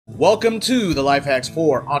Welcome to the Life Hacks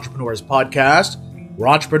for Entrepreneurs podcast, where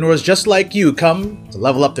entrepreneurs just like you come to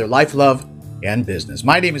level up their life, love, and business.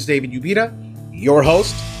 My name is David Ubita, your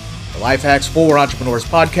host. The Life Hacks for Entrepreneurs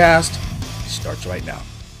podcast starts right now.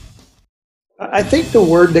 I think the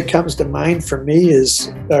word that comes to mind for me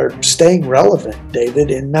is staying relevant,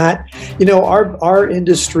 David, and not, our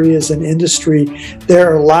industry is an industry.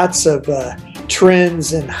 There are lots of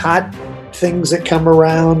trends and hot things that come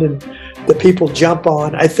around and that people jump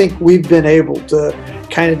on. I think we've been able to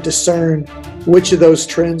kind of discern which of those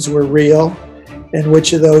trends were real and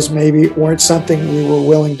which of those maybe weren't something we were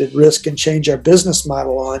willing to risk and change our business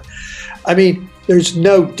model on. I mean, there's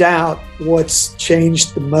no doubt what's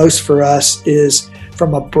changed the most for us is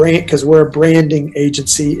from a brand, because we're a branding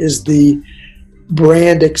agency, is the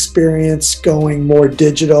brand experience going more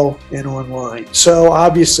digital and online. So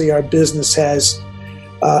obviously our business has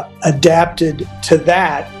adapted to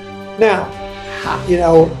that. Now,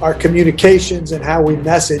 our communications and how we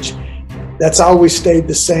message, that's always stayed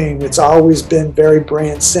the same. It's always been very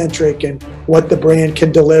brand centric and what the brand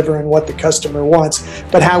can deliver and what the customer wants.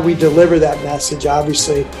 But how we deliver that message,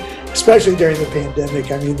 obviously, especially during the pandemic,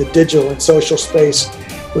 the digital and social space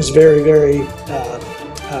was very, very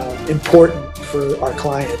important for our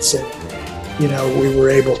clients. And, we were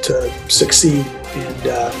able to succeed and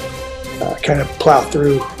kind of plow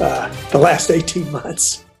through the last 18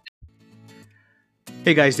 months.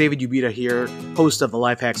 Hey guys, David Ubita here, host of the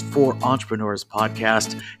Life Hacks for Entrepreneurs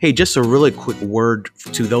podcast. Hey, just a really quick word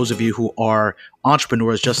to those of you who are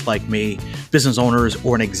entrepreneurs just like me, business owners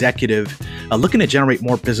or an executive looking to generate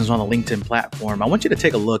more business on the LinkedIn platform. I want you to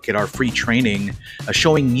take a look at our free training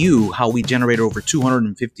showing you how we generate over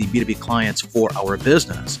 250 B2B clients for our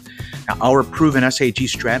business. Now, our proven SAG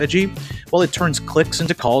strategy, well, it turns clicks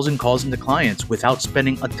into calls and calls into clients without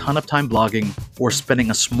spending a ton of time blogging or spending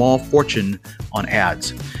a small fortune on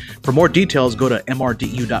ads. For more details, go to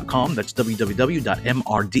mrdeu.com. That's www.mrdeu.com.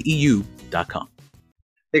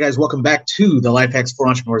 Hey guys, welcome back to the Life Hacks for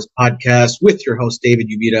Entrepreneurs podcast with your host, David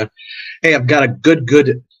Ubita. Hey, I've got a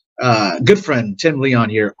good friend, Tim Leon,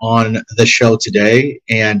 here on the show today,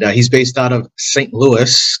 and he's based out of St.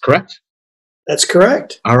 Louis, correct? That's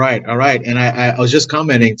correct. All right. And I was just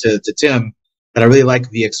commenting to Tim that I really like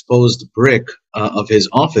the exposed brick of his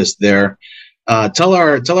office there. Tell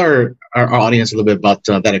our audience a little bit about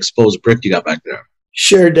that exposed brick you got back there.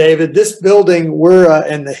 Sure, David. This building, we're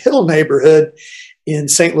in the Hill neighborhood in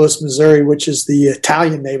St. Louis, Missouri, which is the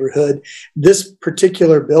Italian neighborhood. This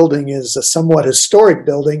particular building is a somewhat historic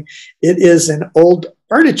building. It is an old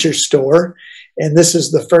furniture store, and this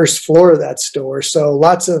is the first floor of that store. So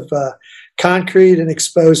lots of concrete and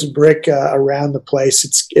exposed brick around the place.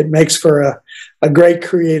 It makes for a great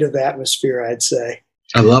creative atmosphere, I'd say.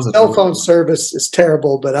 I love it. Cell phone service is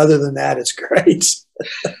terrible, but other than that, it's great.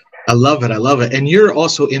 I love it. And you're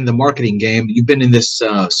also in the marketing game. You've been in this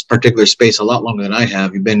particular space a lot longer than I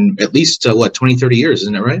have. You've been at least, 20, 30 years,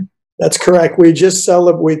 isn't that right? That's correct. We just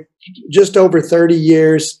celebrate just over 30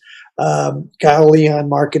 years. Kyle Leon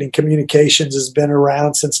Marketing Communications has been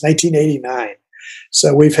around since 1989.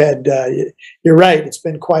 So we've had, you're right, it's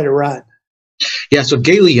been quite a run. Yeah, so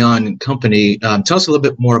Gay Leon Company, tell us a little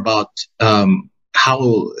bit more about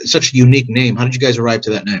how such a unique name. How did you guys arrive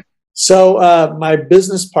to that name? So my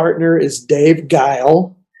business partner is Dave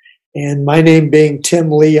Guile, and my name being Tim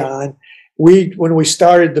Leon. When we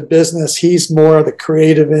started the business, he's more of the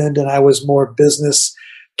creative end, and I was more business,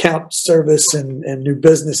 account service, and new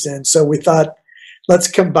business end. So we thought, let's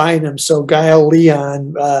combine them. So Guile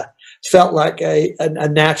Leon felt like a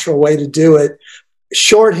natural way to do it.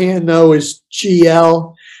 Shorthand, though, is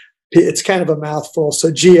GL. It's kind of a mouthful, so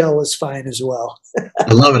GL is fine as well.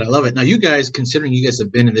 I love it. Now, you guys, considering you guys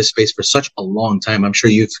have been in this space for such a long time, I'm sure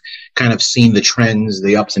you've kind of seen the trends,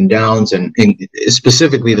 the ups and downs, and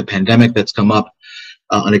specifically the pandemic that's come up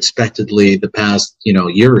unexpectedly the past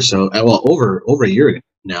year or so. Well, over a year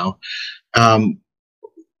now.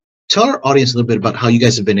 Tell our audience a little bit about how you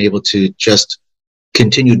guys have been able to just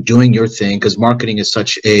continue doing your thing, because marketing is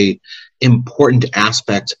such a important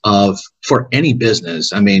aspect for any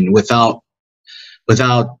business. Without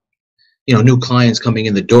new clients coming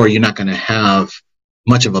in the door, you're not going to have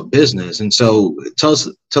much of a business. And so tell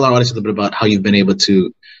our audience a little bit about how you've been able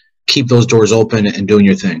to keep those doors open and doing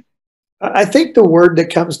your thing. I think the word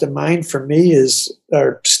that comes to mind for me is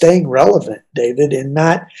staying relevant, David, and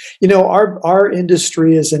not, our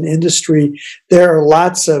industry is an industry. There are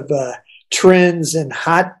lots of trends and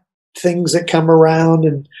hot things that come around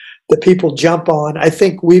and that people jump on. I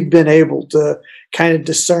think we've been able to kind of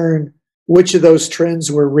discern which of those trends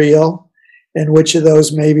were real and which of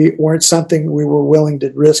those maybe weren't something we were willing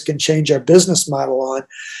to risk and change our business model on.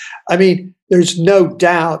 I mean, there's no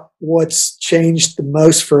doubt what's changed the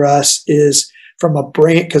most for us is from a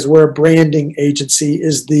brand, because we're a branding agency,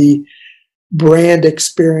 is the brand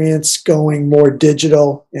experience going more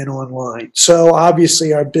digital and online. So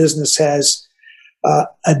obviously our business has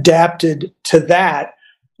adapted to that.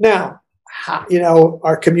 Now,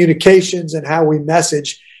 our communications and how we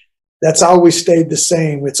message, that's always stayed the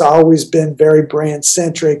same. It's always been very brand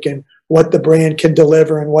centric and what the brand can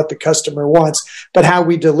deliver and what the customer wants. But how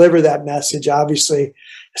we deliver that message, obviously,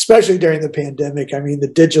 especially during the pandemic, I mean, the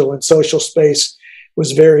digital and social space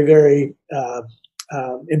was very, very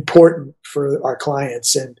important for our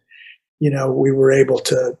clients. And, we were able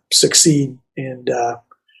to succeed and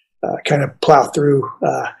kind of plow through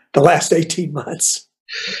the last 18 months.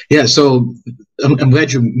 Yeah, so I'm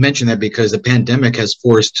glad you mentioned that, because the pandemic has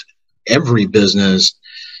forced every business,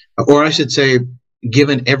 or I should say,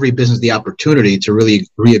 given every business the opportunity to really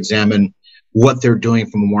re-examine what they're doing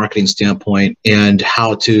from a marketing standpoint and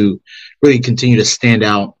how to really continue to stand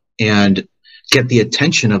out and get the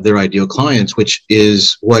attention of their ideal clients, which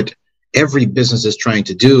is what every business is trying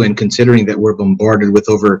to do. And considering that we're bombarded with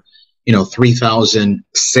over 3,000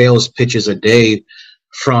 sales pitches a day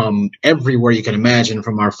from everywhere you can imagine,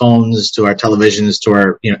 from our phones to our televisions to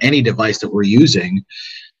our any device that we're using,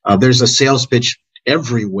 there's a sales pitch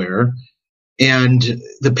everywhere. And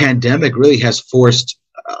the pandemic really has forced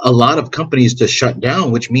a lot of companies to shut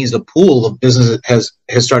down, which means the pool of business has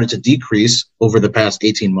started to decrease over the past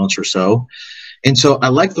 18 months or so. And so I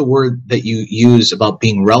like the word that you use about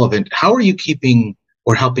being relevant. How are you keeping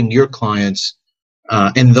or helping your clients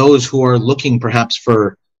and those who are looking perhaps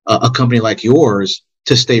for a company like yours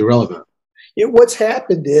to stay relevant? What's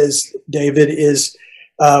happened is, David, is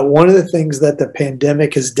one of the things that the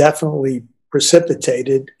pandemic has definitely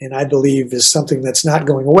precipitated, and I believe is something that's not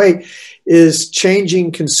going away, is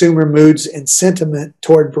changing consumer moods and sentiment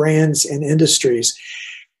toward brands and industries.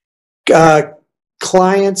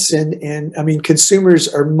 Clients and I mean,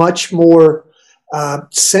 consumers are much more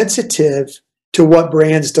sensitive to what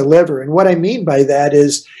brands deliver. And what I mean by that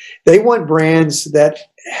is they want brands that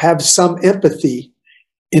have some empathy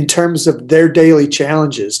in terms of their daily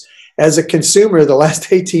challenges. As a consumer, the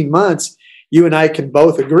last 18 months, you and I can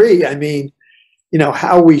both agree. I mean,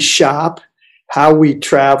 how we shop, how we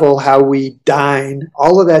travel, how we dine,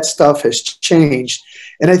 all of that stuff has changed.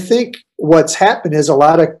 And I think what's happened is a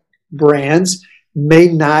lot of brands may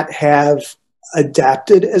not have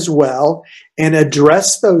adapted as well and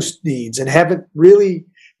addressed those needs and haven't really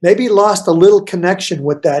maybe lost a little connection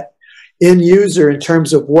with that end user in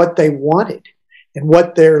terms of what they wanted and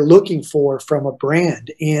what they're looking for from a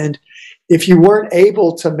brand. And if you weren't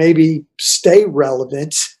able to maybe stay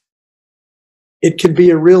relevant, it can be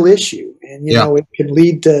a real issue. And, it can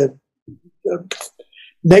lead to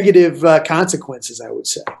negative consequences, I would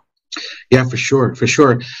say. Yeah, for sure. For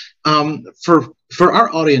sure. For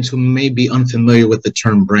our audience who may be unfamiliar with the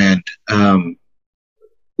term brand,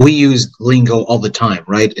 we use lingo all the time,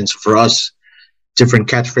 right? And so for us, different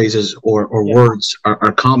catchphrases or words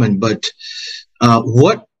are common. But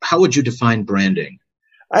how would you define branding?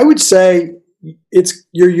 I would say it's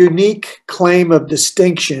your unique claim of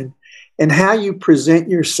distinction and how you present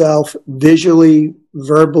yourself visually,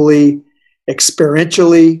 verbally,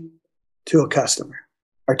 experientially to a customer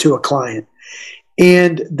or to a client.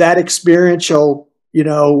 And that experiential,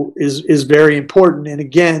 is very important. And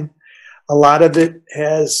again, a lot of it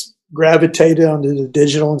has gravitated onto the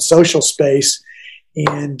digital and social space.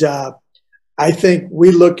 And I think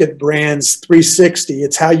we look at brands 360.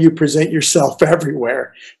 It's how you present yourself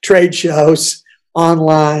everywhere, trade shows,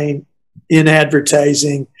 online, in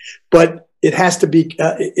advertising. But it has to be,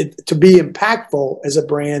 to be impactful as a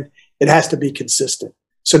brand, it has to be consistent.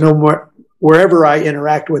 So no more, wherever I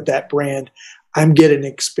interact with that brand, I'm getting an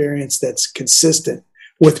experience that's consistent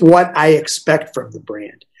with what I expect from the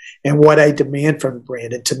brand and what I demand from the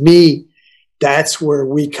brand. And to me, that's where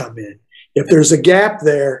we come in. If there's a gap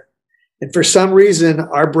there, and for some reason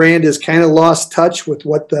our brand has kind of lost touch with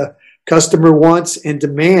what the customer wants and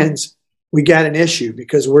demands, we got an issue,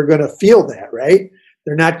 because we're going to feel that, right?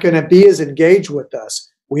 They're not going to be as engaged with us.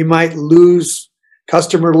 We might lose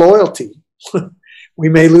customer loyalty. We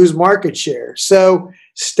may lose market share. So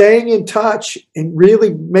staying in touch and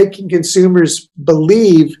really making consumers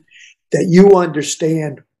believe that you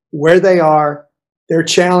understand where they are, their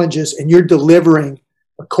challenges, and you're delivering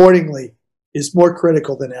accordingly is more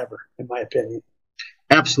critical than ever, in my opinion.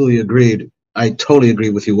 Absolutely agreed. I totally agree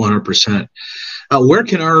with you 100%. Where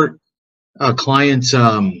can our clients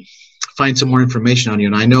find some more information on you?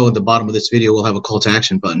 And I know at the bottom of this video we'll have a call to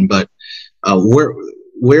action button, but where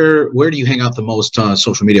do you hang out the most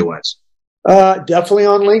social media wise? Definitely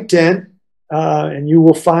on LinkedIn. And you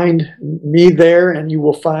will find me there, and you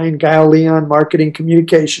will find Guile Leon Marketing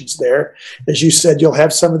Communications there. As you said, you'll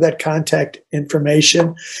have some of that contact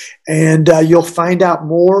information, and you'll find out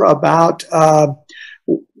more about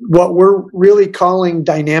what we're really calling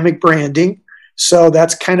dynamic branding. So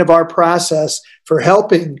that's kind of our process for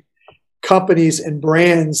helping companies and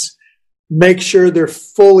brands make sure they're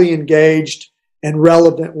fully engaged and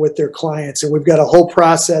relevant with their clients. And we've got a whole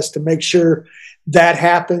process to make sure that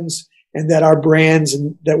happens, and that our brands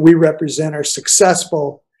and that we represent are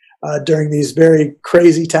successful during these very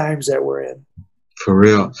crazy times that we're in. For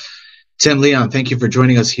real. Tim Leon, thank you for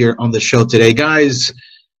joining us here on the show today. Guys,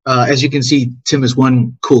 as you can see, Tim is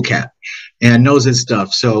one cool cat and knows his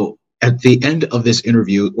stuff. So at the end of this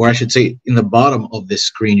interview, or I should say in the bottom of this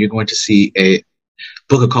screen, you're going to see a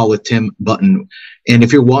book a call with Tim button. And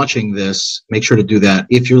if you're watching this, make sure to do that.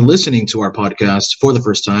 If you're listening to our podcast for the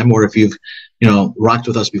first time, or if you've rocked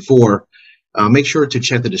with us before, make sure to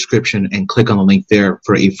check the description and click on the link there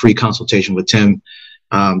for a free consultation with Tim.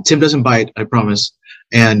 Tim doesn't bite, I promise.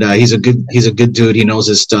 And he's a good dude. He knows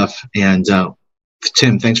his stuff. And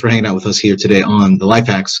Tim, thanks for hanging out with us here today on the Life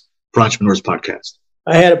Hacks for Entrepreneurs podcast.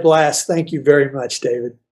 I had a blast. Thank you very much,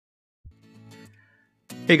 David.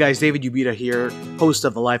 Hey guys, David Ubita here, host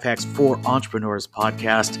of the Life Hacks for Entrepreneurs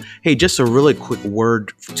podcast. Hey, just a really quick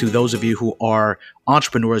word to those of you who are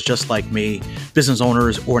entrepreneurs just like me, business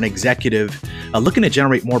owners or an executive looking to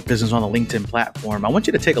generate more business on the LinkedIn platform. I want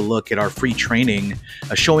you to take a look at our free training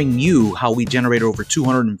showing you how we generate over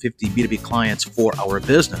 250 B2B clients for our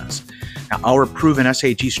business. Now, our proven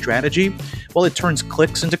SAG strategy, well, it turns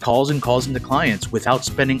clicks into calls and calls into clients without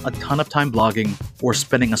spending a ton of time blogging or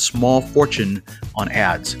spending a small fortune on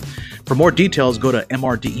ads. For more details, go to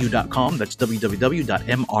mrdeu.com. That's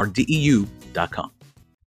www.mrdeu.com.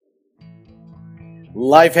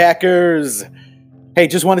 Life hackers! Hey,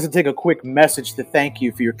 just wanted to take a quick message to thank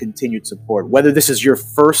you for your continued support. Whether this is your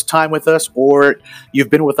first time with us or you've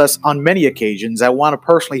been with us on many occasions, I want to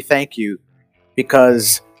personally thank you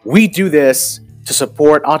because we do this to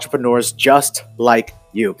support entrepreneurs just like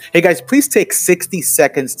you. Hey guys, please take 60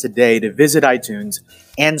 seconds today to visit iTunes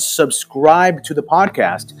and subscribe to the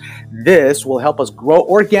podcast. This will help us grow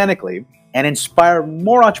organically and inspire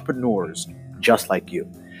more entrepreneurs just like you.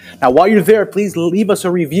 Now, while you're there, please leave us a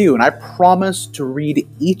review, and I promise to read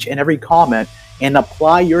each and every comment and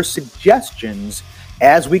apply your suggestions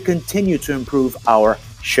as we continue to improve our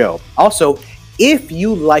show. Also, if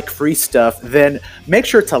you like free stuff, then make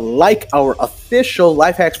sure to like our official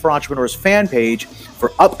Life Hacks for Entrepreneurs fan page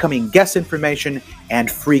for upcoming guest information and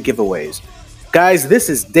free giveaways. Guys, this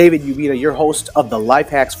is David Ubita, your host of the Life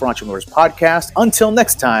Hacks for Entrepreneurs podcast. Until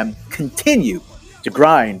next time, continue to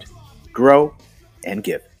grind, grow, and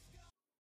give.